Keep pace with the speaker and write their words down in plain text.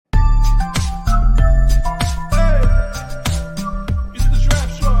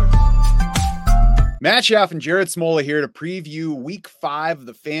Matt Schaff and Jared Smola here to preview week 5 of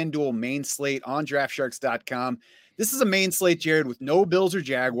the FanDuel main slate on DraftSharks.com. This is a main slate, Jared, with no Bills or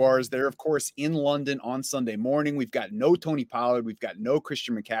Jaguars. They're, of course, in London on Sunday morning. We've got no Tony Pollard. We've got no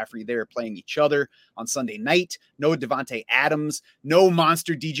Christian McCaffrey. They're playing each other on Sunday night. No Devontae Adams. No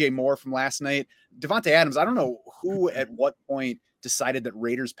monster DJ Moore from last night. Devontae Adams, I don't know who at what point decided that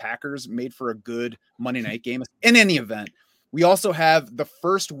Raiders-Packers made for a good Monday night game. In any event, we also have the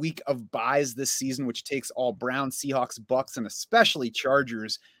first week of buys this season, which takes all Browns, Seahawks, Bucks, and especially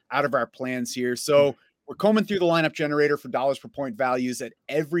Chargers out of our plans here. So we're combing through the lineup generator for dollars per point values at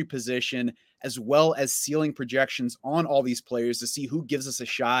every position, as well as ceiling projections on all these players to see who gives us a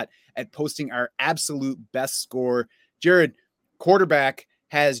shot at posting our absolute best score. Jared, quarterback,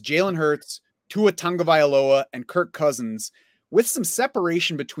 has Jalen Hurts, Tua Tagovailoa, and Kirk Cousins, with some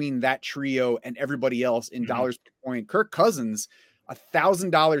separation between that trio and everybody else in dollars per point. Kirk Cousins,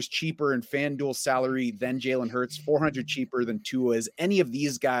 $1,000 cheaper in FanDuel salary than Jalen Hurts, $400 cheaper than Tua. Is any of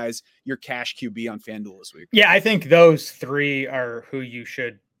these guys your cash QB on FanDuel this week? Yeah, I think those three are who you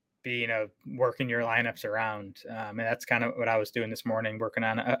should be, working your lineups around. And that's kind of what I was doing this morning, working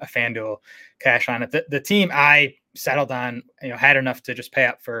on a FanDuel cash lineup. The team I settled on, had enough to just pay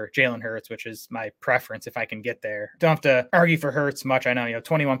up for Jalen Hurts, which is my preference if I can get there. Don't have to argue for Hurts much. I know,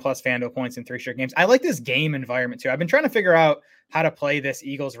 21 plus FanDuel points in 3 straight games. I like this game environment too. I've been trying to figure out how to play this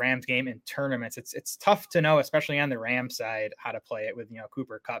Eagles-Rams game in tournaments. It's tough to know, especially on the Rams side, how to play it with,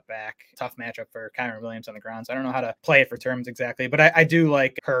 Cooper cut back. Tough matchup for Kyron Williams on the ground. So I don't know how to play it for tournaments exactly, but I do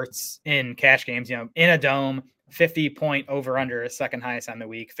like Hurts in cash games, in a dome. 50-point over-under is second highest on the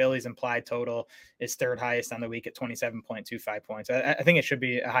week. Philly's implied total is third highest on the week at 27.25 points. I think it should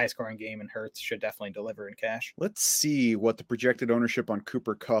be a high-scoring game, and Hurts should definitely deliver in cash. Let's see what the projected ownership on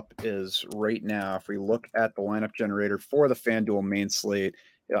Cooper Kupp is right now. If we look at the lineup generator for the FanDuel main slate,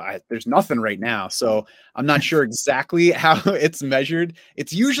 there's nothing right now, so I'm not sure exactly how it's measured.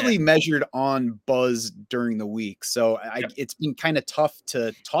 It's usually measured on buzz during the week, so it's been kind of tough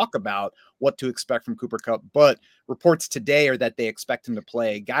to talk about what to expect from Cooper Kupp, but reports today are that they expect him to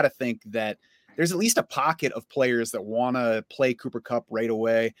play. Got to think that there's at least a pocket of players that want to play Cooper Kupp right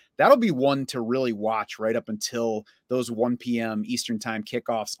away. That'll be one to really watch right up until those 1 p.m. Eastern time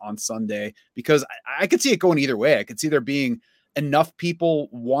kickoffs on Sunday, because I could see it going either way. I could see there being enough people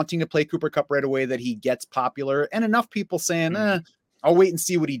wanting to play Cooper Kupp right away that he gets popular, and enough people saying, I'll wait and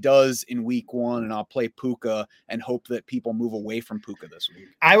see what he does in week 1, and I'll play Puka and hope that people move away from Puka this week.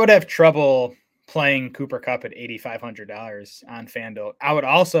 I would have trouble playing Cooper Kupp at $8,500 on FanDuel. I would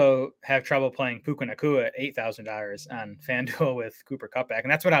also have trouble playing Puka Nacua at $8,000 on FanDuel with Cooper Kupp back.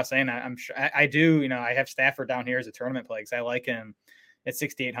 And that's what I was saying. I'm sure I do, I have Stafford down here as a tournament play because I like him at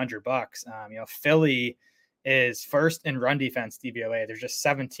 $6,800. Philly is first in run defense DVOA. They're just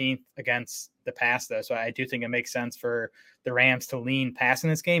 17th against the pass, though. So I do think it makes sense for the Rams to lean pass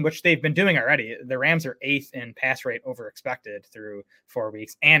in this game, which they've been doing already. The Rams are 8th in pass rate over expected through 4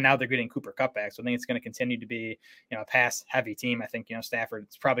 weeks. And now they're getting Cooper Kupp back. So I think it's going to continue to be, a pass heavy team. I think,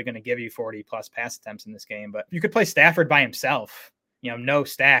 Stafford's probably going to give you 40 plus pass attempts in this game, but you could play Stafford by himself, no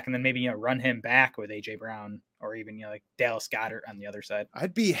stack, and then maybe, run him back with AJ Brown or even, like Dallas Goedert on the other side.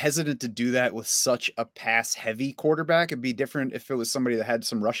 I'd be hesitant to do that with such a pass heavy quarterback. It'd be different if it was somebody that had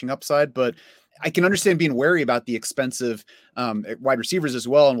some rushing upside, but I can understand being wary about the expensive wide receivers as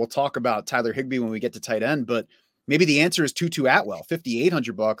well. And we'll talk about Tyler Higbee when we get to tight end, but maybe the answer is Tutu Atwell,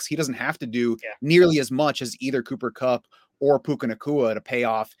 $5,800. He doesn't have to do nearly as much as either Cooper Kupp or Puka Nacua to pay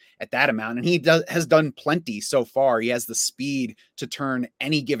off at that amount. And he has done plenty so far. He has the speed to turn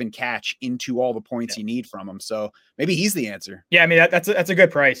any given catch into all the points you need from him. So maybe he's the answer. Yeah, I mean, that's a good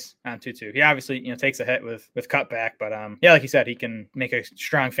price on Tutu. He obviously, takes a hit with cutback, but like you said, he can make a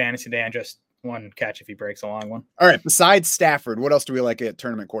strong fantasy day on just one catch if he breaks a long one. All right. Besides Stafford, what else do we like at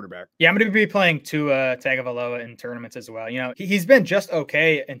tournament quarterback? Yeah, I'm going to be playing Tua Tagovailoa in tournaments as well. He's been just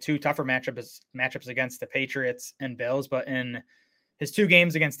okay in 2 tougher matchups against the Patriots and Bills, but in his 2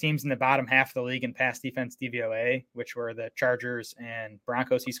 games against teams in the bottom half of the league in pass defense DVOA, which were the Chargers and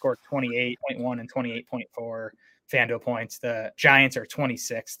Broncos, he scored 28.1 and 28.4 FanDuel points. The Giants are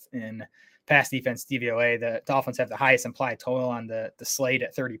 26th in pass defense DVOA. The Dolphins have the highest implied total on the slate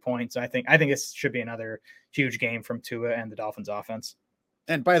at 30 points. So I think this should be another huge game from Tua and the Dolphins offense.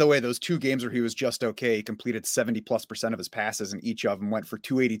 And by the way, those 2 games where he was just okay, he completed 70+% of his passes, and each of them went for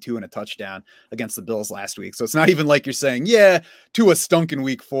 282 and a touchdown against the Bills last week. So it's not even like you're saying, yeah, Tua stunk in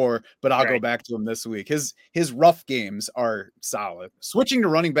week 4, but I'll go back to him this week. His rough games are solid. Switching to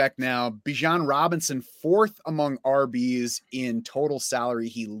running back now, Bijan Robinson, 4th among RBs in total salary.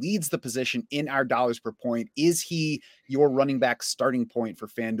 He leads the position in our dollars per point. Is he your running back starting point for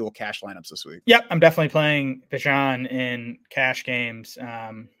FanDuel cash lineups this week? Yep, I'm definitely playing Bijan in cash games.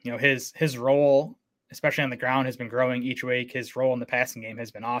 His role, especially on the ground, has been growing each week. His role in the passing game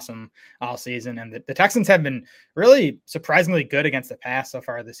has been awesome all season. And the Texans have been really surprisingly good against the pass so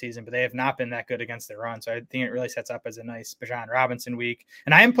far this season, but they have not been that good against the run. So I think it really sets up as a nice Bijan Robinson week.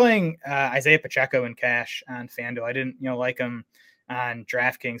 And I am playing Isaiah Pacheco in cash on FanDuel. I didn't, like him on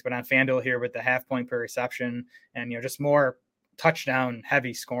DraftKings, but on FanDuel here with the 0.5 point per reception and, just more touchdown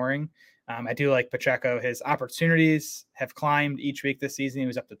heavy scoring. I do like Pacheco. His opportunities have climbed each week this season. He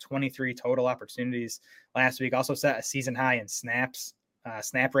was up to 23 total opportunities last week. Also set a season high in snaps.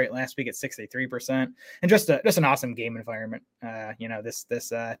 Snap rate last week at 63%, and just an awesome game environment.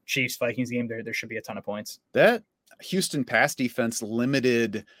 This Chiefs Vikings game, there should be a ton of points. That Houston pass defense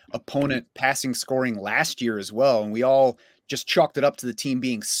limited opponent passing scoring last year as well, and we all just chalked it up to the team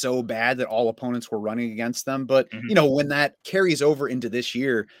being so bad that all opponents were running against them. But when that carries over into this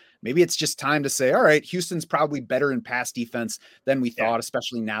year, maybe it's just time to say, all right, Houston's probably better in pass defense than we thought,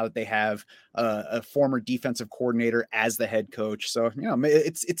 especially now that they have a former defensive coordinator as the head coach. So,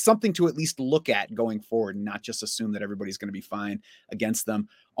 it's something to at least look at going forward and not just assume that everybody's going to be fine against them.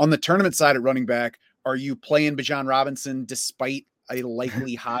 On the tournament side at running back, are you playing Bijan Robinson despite a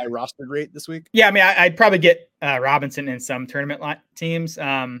likely high rostered rate this week? Yeah, I mean, I'd probably get Robinson in some tournament teams.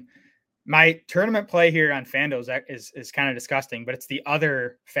 My tournament play here on FanDuel is kind of disgusting, but it's the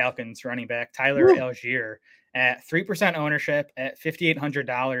other Falcons running back, Tyler Algier, at 3% ownership at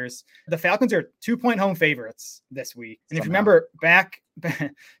 $5,800. The Falcons are 2-point home favorites this week. And if you remember back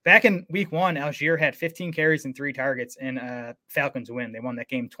in week 1, Algier had 15 carries and 3 targets in a Falcons win. They won that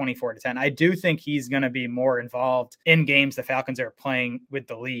game 24-10. I do think he's going to be more involved in games the Falcons are playing with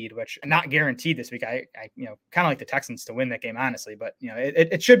the lead, which not guaranteed this week. I kind of like the Texans to win that game, honestly, but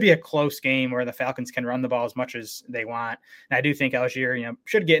it should be a close game where the Falcons can run the ball as much as they want. And I do think Algier,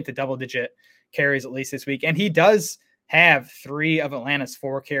 should get into double-digit carries at least this week. And he does have 3 of Atlanta's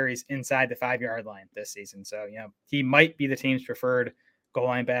 4 carries inside the 5-yard line this season. So, he might be the team's preferred goal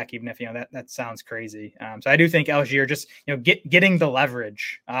line back, even if, that sounds crazy. So I do think Algier just, getting the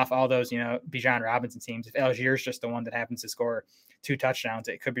leverage off all those, Bijan Robinson teams. If Algier is just the one that happens to score 2 touchdowns,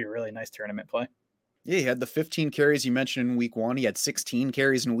 it could be a really nice tournament play. Yeah, he had the 15 carries you mentioned in week 1. He had 16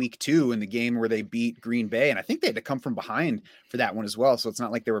 carries in week 2 in the game where they beat Green Bay. And I think they had to come from behind for that one as well. So it's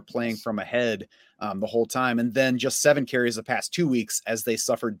not like they were playing from ahead the whole time. And then just 7 carries the past 2 weeks as they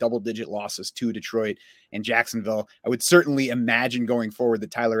suffered double-digit losses to Detroit and Jacksonville. I would certainly imagine going forward that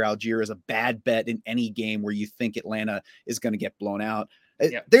Tyler Algier is a bad bet in any game where you think Atlanta is going to get blown out.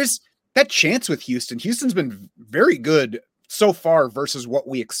 There's that chance with Houston. Houston's been very good so far versus what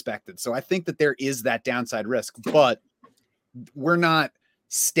we expected. So I think that there is that downside risk, but we're not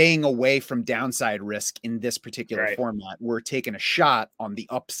staying away from downside risk in this particular format. We're taking a shot on the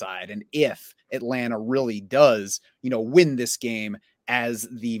upside. And if Atlanta really does, win this game as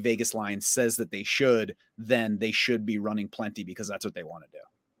the Vegas line says that they should, then they should be running plenty because that's what they want to do.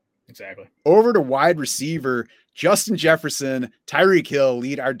 Exactly. Over to wide receiver, Justin Jefferson, Tyreek Hill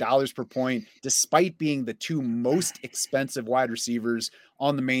lead our dollars per point, despite being the 2 most expensive wide receivers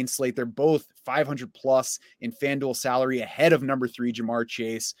on the main slate. They're both 500 plus in FanDuel salary, ahead of number 3, Jamar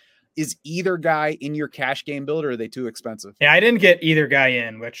Chase. Is either guy in your cash game build, or are they too expensive? Yeah, I didn't get either guy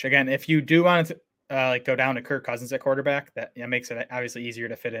in, which again, if you do want to go down to Kirk Cousins at quarterback, that makes it obviously easier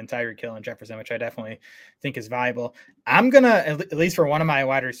to fit in Tyreek Hill and Jefferson, which I definitely think is viable. I'm going to, at least for one of my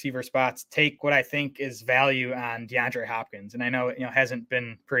wide receiver spots, take what I think is value on DeAndre Hopkins. And I know, hasn't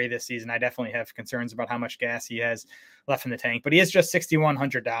been pretty this season. I definitely have concerns about how much gas he has left in the tank, but he is just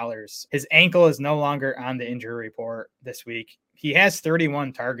 $6,100. His ankle is no longer on the injury report this week. He has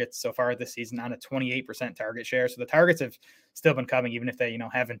 31 targets so far this season on a 28% target share. So the targets have still been coming, even if they,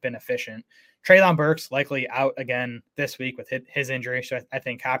 haven't been efficient. Treylon Burks likely out again this week with his injury. So I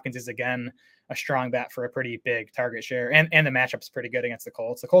think Hopkins is again a strong bet for a pretty big target share. And the matchup's pretty good against the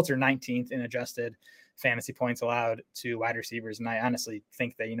Colts. The Colts are 19th in adjusted fantasy points allowed to wide receivers. And I honestly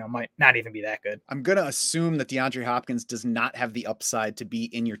think that, might not even be that good. I'm going to assume that DeAndre Hopkins does not have the upside to be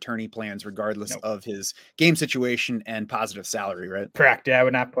in your tourney plans, regardless of his game situation and positive salary, right? Correct. Yeah, I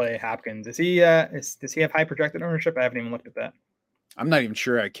would not play Hopkins. Does he have high projected ownership? I haven't even looked at that. I'm not even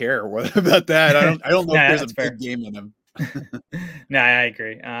sure I care about that. I don't know if there's a big game in him. No, I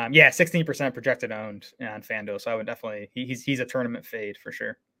agree. Yeah, 16% projected owned on FanDuel. So I would definitely, he's a tournament fade for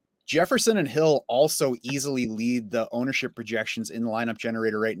sure. Jefferson and Hill also easily lead the ownership projections in the lineup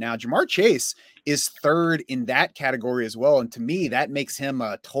generator right now. Jamar Chase is third in that category as well. And to me, that makes him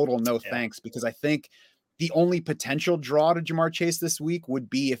a total no thanks, because I think the only potential draw to Jamar Chase this week would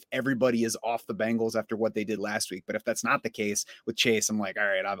be if everybody is off the Bengals after what they did last week. But if that's not the case with Chase, I'm like, all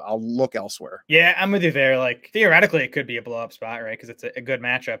right, I'll look elsewhere. Yeah, I'm with you there. Like theoretically, it could be a blow up spot, right? Because it's a good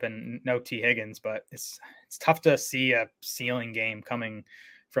matchup and no T Higgins, but it's tough to see a ceiling game coming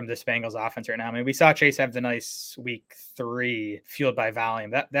from this Bengals offense right now. I mean, we saw Chase have the nice week 3 fueled by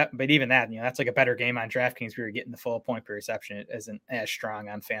volume. But even that, that's like a better game on DraftKings. We were getting the full point per reception. It isn't as strong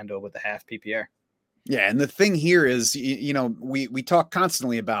on FanDuel with the half PPR. Yeah, and the thing here is, we talk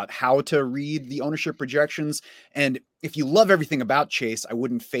constantly about how to read the ownership projections, and if you love everything about Chase, I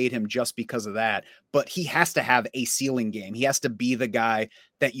wouldn't fade him just because of that, but he has to have a ceiling game. He has to be the guy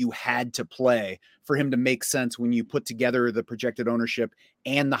that you had to play for him to make sense when you put together the projected ownership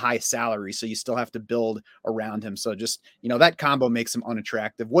and the high salary. So you still have to build around him. So just, that combo makes him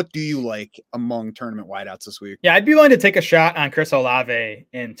unattractive. What do you like among tournament wideouts this week? Yeah, I'd be willing to take a shot on Chris Olave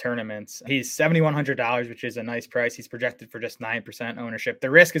in tournaments. He's $7,100, which is a nice price. He's projected for just 9% ownership.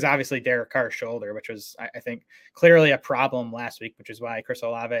 The risk is obviously Derek Carr's shoulder, which was, I think, clearly a problem last week, which is why Chris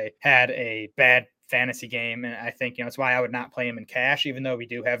Olave had a bad fantasy game. And I think, it's why I would not play him in cash, even though we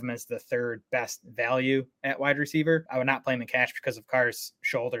do have him as the third best value at wide receiver. I would not play him in cash because of Carr's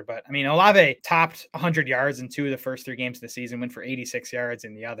shoulder. But I mean, Olave topped 100 yards in 2 of the first 3 games of the season, went for 86 yards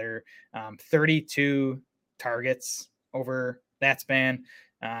in the other, 32 targets over that span.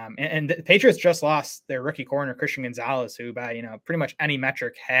 And the Patriots just lost their rookie corner, Christian Gonzalez, who by, pretty much any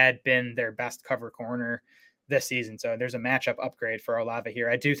metric had been their best cover corner this season. So there's a matchup upgrade for Olave here.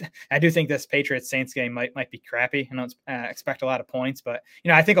 I do think this Patriots Saints game might be crappy. I don't expect a lot of points, but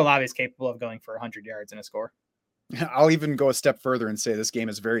I think Olave is capable of going for 100 yards in a score. I'll even go a step further and say this game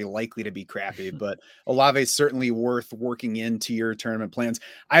is very likely to be crappy, but Olave is certainly worth working into your tournament plans.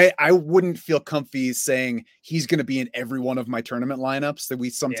 I wouldn't feel comfy saying he's going to be in every one of my tournament lineups. That we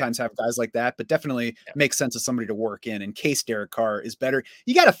sometimes have guys like that, but definitely makes sense as somebody to work in case Derek Carr is better.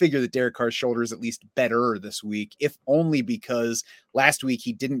 You got to figure that Derek Carr's shoulder is at least better this week, if only because last week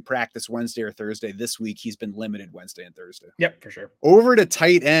he didn't practice Wednesday or Thursday. This week he's been limited Wednesday and Thursday. Yep, for sure. Over to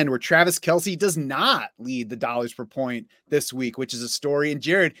tight end, where Travis Kelce does not lead the dollars per point this week, which is a story. And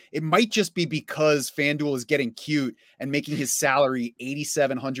Jared, it might just be because FanDuel is getting cute and making his salary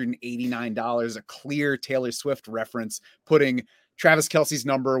 $8,789, a clear Taylor Swift reference, putting Travis Kelce's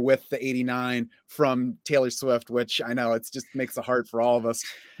number with the 89 from Taylor Swift, which I know it's just makes it hard for all of us.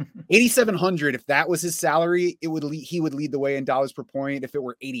 8,700. If that was his salary, he would lead the way in dollars per point. If it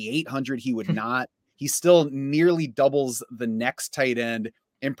were 8,800, he would not. He still nearly doubles the next tight end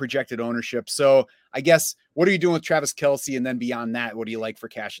in projected ownership. So I guess, what are you doing with Travis Kelce? And then beyond that, what do you like for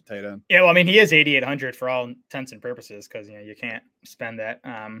cash at tight end? Yeah, well, I mean, he is 8,800 for all intents and purposes, because, you can't spend that,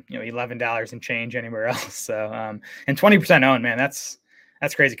 $11 and change anywhere else. So, and 20% owned, man, that's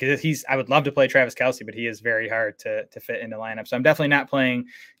crazy, because I would love to play Travis Kelce, but he is very hard to fit into lineup. So I'm definitely not playing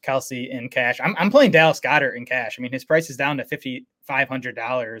Kelce in cash. I'm playing Dallas Goedert in cash. I mean, his price is down to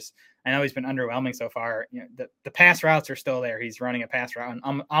 $5,500. I know he's been underwhelming so far. The pass routes are still there. He's running a pass route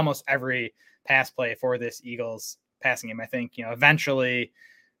on almost every pass play for this Eagles passing game. I think, eventually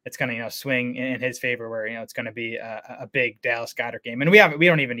it's going to, swing in his favor, where, it's going to be a big Dallas Goedert game. And we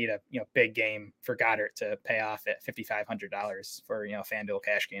don't even need a, big game for Goddard to pay off at $5,500 for, FanDuel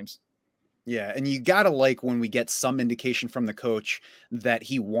cash games. Yeah, and you got to like when we get some indication from the coach that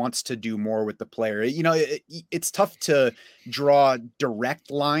he wants to do more with the player. It's tough to draw direct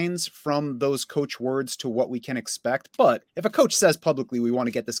lines from those coach words to what we can expect. But if a coach says publicly, we want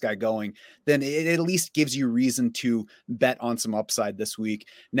to get this guy going, then it at least gives you reason to bet on some upside this week.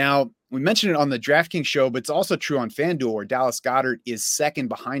 Now, we mentioned it on the DraftKings show, but it's also true on FanDuel, where Dallas Goedert is second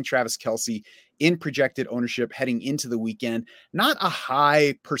behind Travis Kelce in projected ownership heading into the weekend. Not a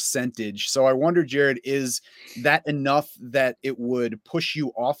high percentage. So I wonder, Jared, is that enough that it would push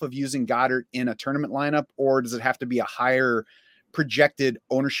you off of using Goddard in a tournament lineup, or does it have to be a higher projected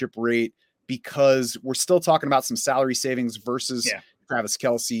ownership rate, because we're still talking about some salary savings versus Travis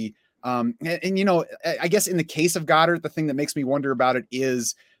Kelce? I guess in the case of Goddard, the thing that makes me wonder about it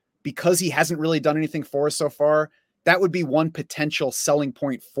is because he hasn't really done anything for us so far. That would be one potential selling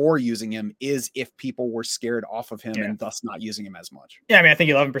point for using him, is if people were scared off of him and thus not using him as much. Yeah, I mean, I think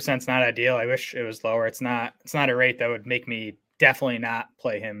 11% is not ideal. I wish it was lower. It's not a rate that would make me definitely not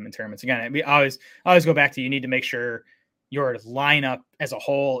play him in tournaments. Again, we always go back to, you need to make sure your lineup as a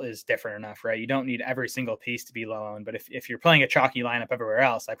whole is different enough, right? You don't need every single piece to be low owned, but if you're playing a chalky lineup everywhere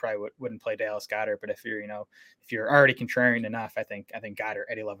else, I probably wouldn't play Dallas Goedert. But if you're already contrarian enough, I think Goedert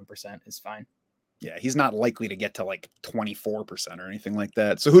at 11% is fine. Yeah, he's not likely to get to like 24% or anything like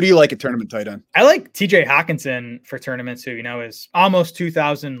that. So who do you like at tournament tight end? I like TJ Hawkinson for tournaments, who, is almost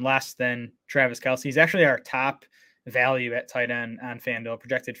 2,000 less than Travis Kelce. He's actually our top value at tight end on FanDuel,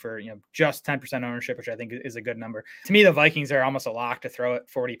 projected for, just 10% ownership, which I think is a good number. To me, the Vikings are almost a lock to throw it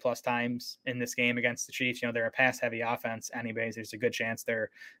 40 plus times in this game against the Chiefs. They're a pass heavy offense anyways. There's a good chance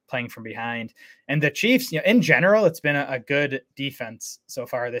they're playing from behind. And the Chiefs, in general, it's been a good defense so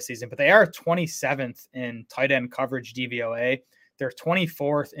far this season, but they are 27th in tight end coverage DVOA. They're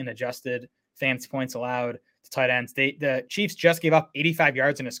 24th in adjusted fantasy points allowed to tight ends. The Chiefs just gave up 85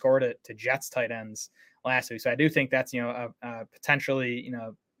 yards in a score to Jets tight ends last week. So I do think that's, a potentially,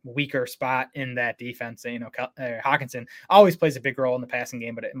 weaker spot in that defense. Hawkinson always plays a big role in the passing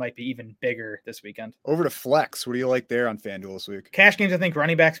game, but it might be even bigger this weekend. Over to flex. What do you like there on FanDuel this week? Cash games, I think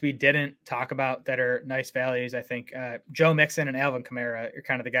running backs we didn't talk about that are nice values. I think Joe Mixon and Alvin Kamara are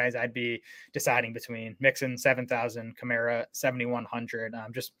kind of the guys I'd be deciding between. Mixon 7,000, Kamara 7,100.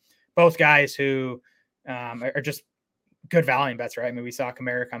 Just both guys who are just good volume bets, right? I mean, we saw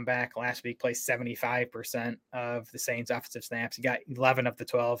Kamara come back last week, play 75% of the Saints offensive snaps. He got 11 of the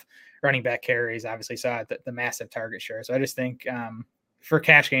 12 running back carries, obviously saw the massive target share. So I just think for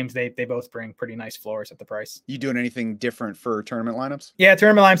cash games, they both bring pretty nice floors at the price. You doing anything different for tournament lineups? Yeah,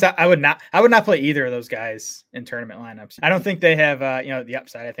 tournament lineups. I would not play either of those guys in tournament lineups. I don't think they have, the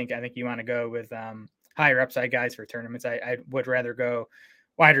upside. I think you want to go with higher upside guys for tournaments. I would rather go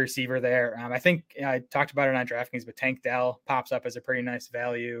wide receiver there. I think I talked about it on DraftKings, but Tank Dell pops up as a pretty nice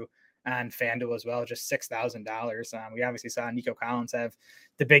value on FanDuel as well, just $6,000. We obviously saw Nico Collins have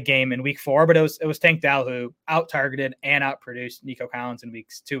the big game in week 4, but it was Tank Dell who out-targeted and out-produced Nico Collins in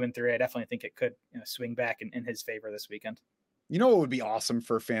weeks 2 and 3. I definitely think it could swing back in his favor this weekend. You know what would be awesome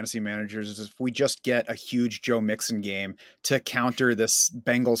for fantasy managers is if we just get a huge Joe Mixon game to counter this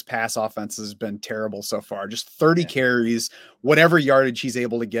Bengals pass offense has been terrible so far. Just 30 carries, whatever yardage he's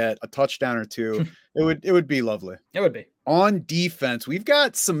able to get, a touchdown or two. It would be lovely. It would be. On defense, we've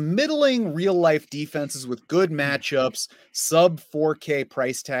got some middling real life defenses with good matchups, sub 4K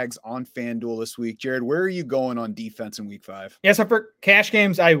price tags on FanDuel this week. Jared, where are you going on defense in week 5? Yeah, so for cash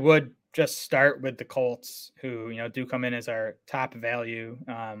games, I would just start with the Colts, who, do come in as our top value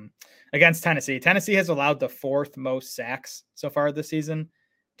against Tennessee. Tennessee has allowed the 4th most sacks so far this season,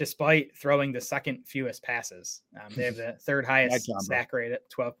 despite throwing the 2nd fewest passes. They have the 3rd highest sack rate at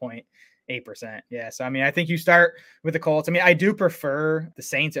 12.8%. Yeah. So, I think you start with the Colts. I do prefer the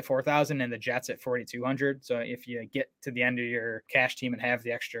Saints at 4,000 and the Jets at 4,200. So if you get to the end of your cash team and have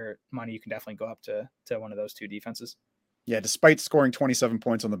the extra money, you can definitely go up to one of those two defenses. Yeah, despite scoring 27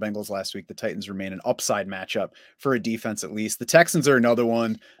 points on the Bengals last week, the Titans remain an upside matchup for a defense at least. The Texans are another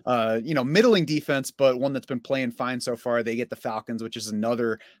one, middling defense, but one that's been playing fine so far. They get the Falcons, which is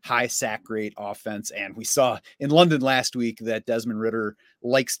another high sack rate offense. And we saw in London last week that Desmond Ridder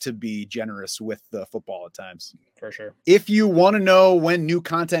likes to be generous with the football at times. For sure. If you want to know when new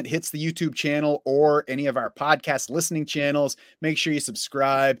content hits the YouTube channel or any of our podcast listening channels, make sure you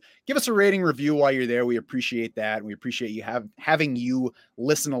subscribe. Give us a rating review while you're there. We appreciate that. And we appreciate you having you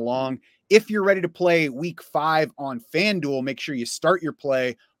listen along. If you're ready to play week 5 on FanDuel, make sure you start your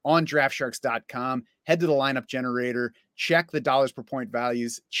play on DraftSharks.com. Head to the lineup generator, check the dollars per point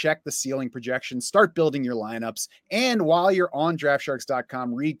values, check the ceiling projections, start building your lineups. And while you're on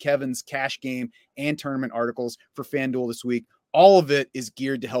DraftSharks.com, read Kevin's cash game and tournament articles for FanDuel this week. All of it is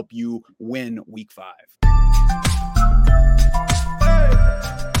geared to help you win week 5.